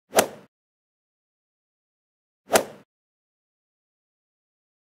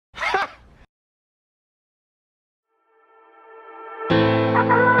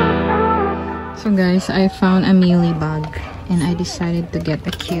So guys, I found a mealybug and I decided to get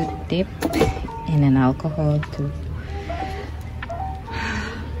a Q-tip and an alcohol to,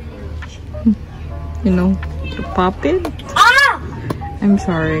 you know, to pop it. I'm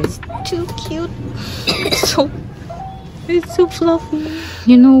sorry. It's too cute. It's so fluffy.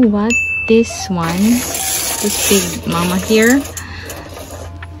 You know what? This big mama here,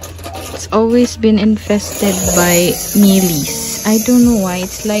 it's always been infested by mealies. I don't know why.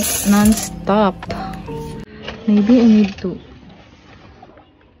 It's like non-stop. Maybe I need to... Oh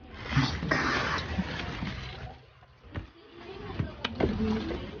my god.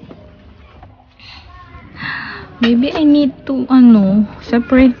 Maybe I need to,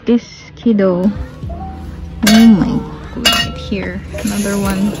 separate this kiddo. Oh my god. Right here. Another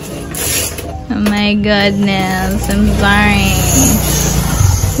one. Oh my goodness. I'm sorry.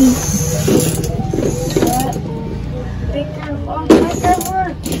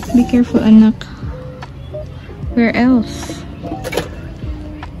 Be careful, anak. Where else?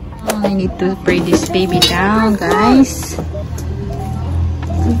 Oh, I need to spray this baby down, guys.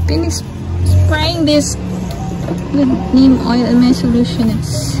 I've been spraying this with neem oil in my solution.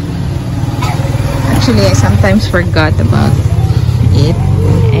 It's actually, I sometimes forgot about it.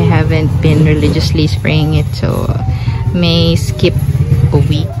 I haven't been religiously spraying it, so may skip a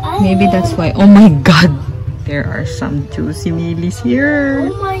week. Maybe that's why. Oh my god, there are some juicy mealies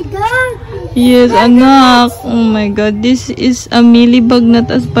here. Oh my god. Yes, anak. Oh my god, this is a mealybug, not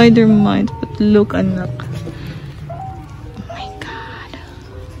a spider mite. But look, anak. Oh my god.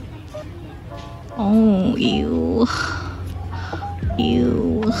 Oh, ew.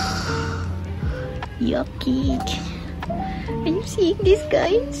 Ew. Yucky. Are you seeing these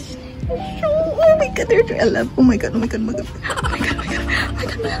guys? Oh my god, they're alive. Oh my god, oh my god, oh my god. Oh my god, oh my god, oh my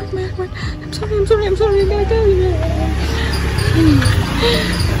god, oh my god. I'm sorry.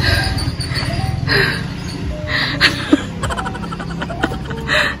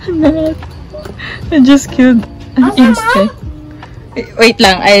 I just killed an insect. Wait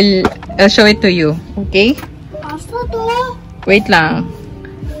lang, I'll show it to you, okay? Wait lang.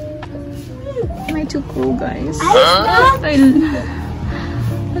 Am I too cool, guys?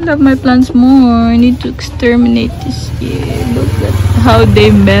 I love my plants more. I need to exterminate this year. Look at how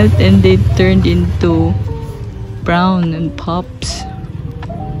they melt and they turned into brown and pops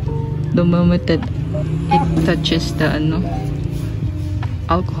the moment that it touches the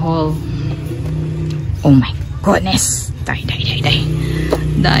alcohol. Oh my goodness. Die.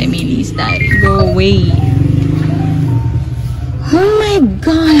 Die, mealies, die. Go away. Oh my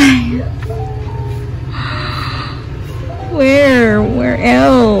god. Where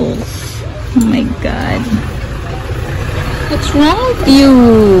else? Oh my god. What's wrong with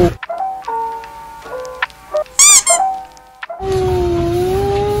you?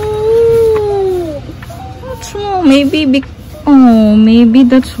 What's wrong? Maybe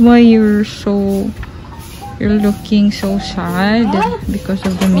that's why you're looking so sad because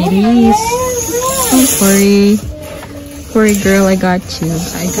of the mealies. Don't worry. Worry, girl, I got you.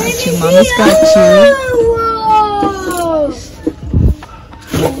 Mama's got you.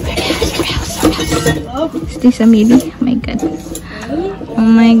 Is this a mealy? Oh my god. Oh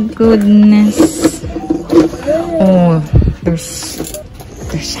my goodness. Oh, there's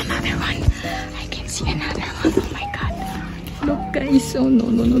another one. I can see another one. Oh my god. Look, guys. Oh no.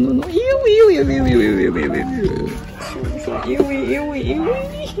 Oh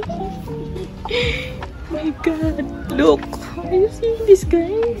my god. Look. Are you seeing this,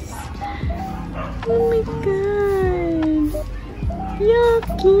 guys? Oh my god.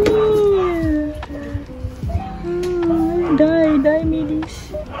 Yucky. Die, mealies.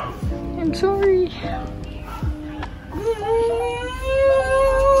 I'm sorry.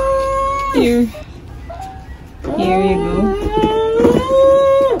 Here you go.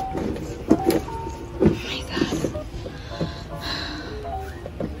 Oh my god.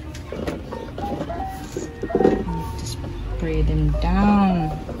 Just spray them down.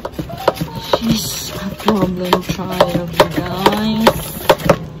 She's a problem child, guys.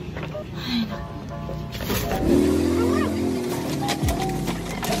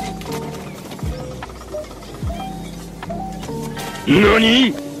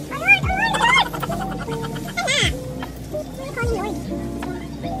 NANI?!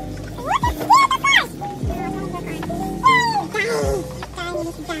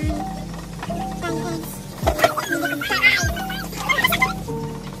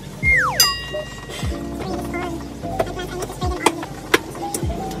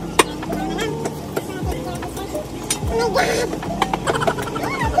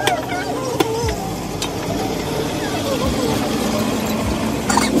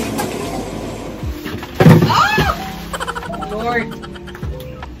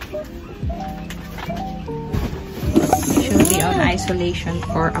 she'll be on isolation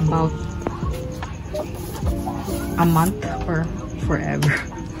for about a month or forever.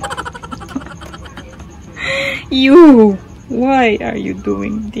 You! Why are you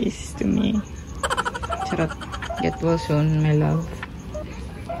doing this to me? Charot. Get well soon, my love.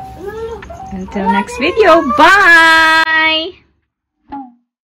 Until next video, bye!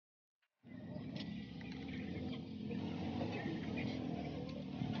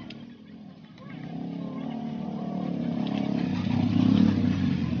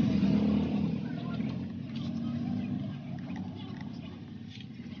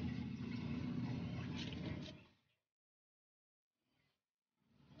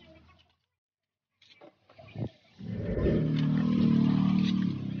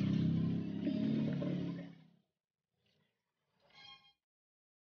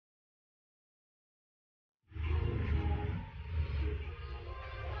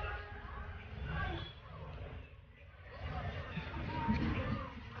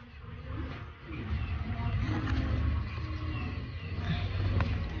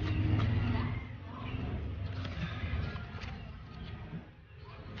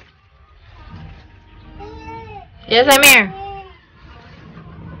 Yes, I'm here.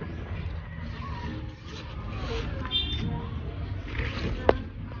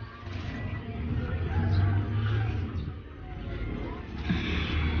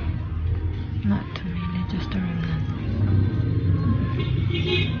 Not too many, just a remnant.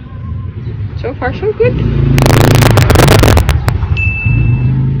 So far, so good.